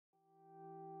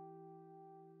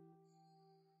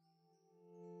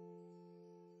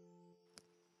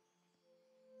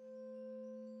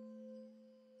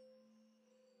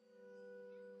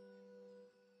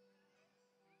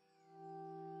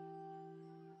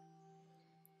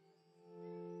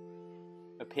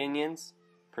Opinions,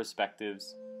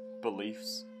 perspectives,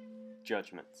 beliefs,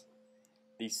 judgments.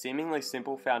 These seemingly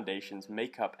simple foundations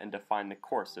make up and define the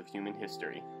course of human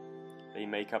history. They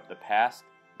make up the past,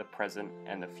 the present,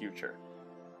 and the future.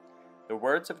 The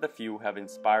words of the few have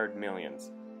inspired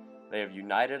millions. They have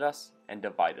united us and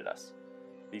divided us.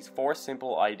 These four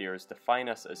simple ideas define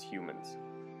us as humans.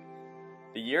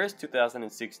 The year is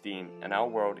 2016, and our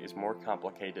world is more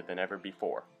complicated than ever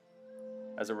before.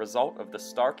 As a result of the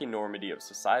stark enormity of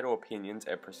societal opinions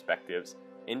and perspectives,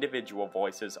 individual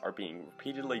voices are being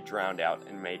repeatedly drowned out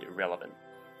and made irrelevant.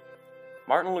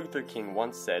 Martin Luther King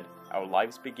once said, "Our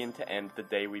lives begin to end the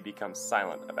day we become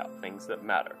silent about things that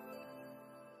matter."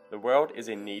 The world is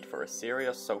in need for a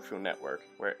serious social network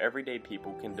where everyday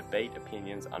people can debate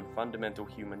opinions on fundamental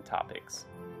human topics.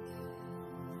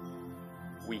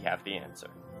 We have the answer.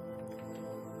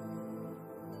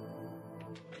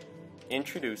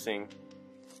 Introducing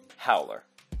Howler.